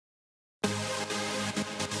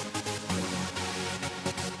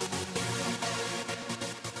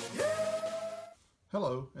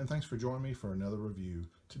and thanks for joining me for another review.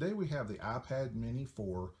 Today we have the iPad mini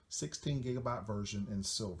 4 16GB version in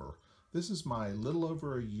silver. This is my little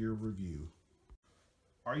over a year review.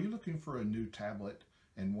 Are you looking for a new tablet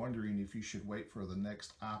and wondering if you should wait for the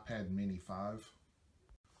next iPad mini 5?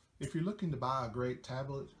 If you're looking to buy a great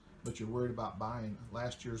tablet but you're worried about buying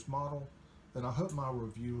last year's model, then I hope my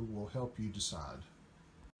review will help you decide.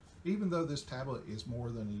 Even though this tablet is more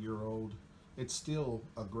than a year old, it's still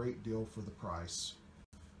a great deal for the price.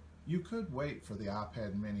 You could wait for the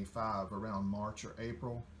iPad mini 5 around March or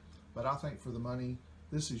April, but I think for the money,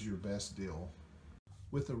 this is your best deal.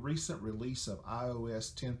 With the recent release of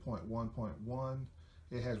iOS 10.1.1,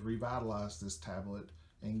 it has revitalized this tablet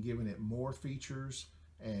and given it more features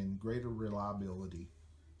and greater reliability.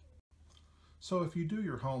 So if you do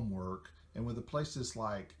your homework, and with the places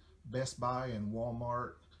like Best Buy and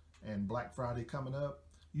Walmart and Black Friday coming up,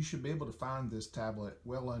 you should be able to find this tablet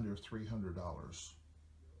well under $300.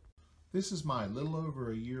 This is my little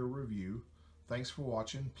over a year review. Thanks for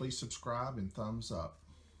watching. Please subscribe and thumbs up.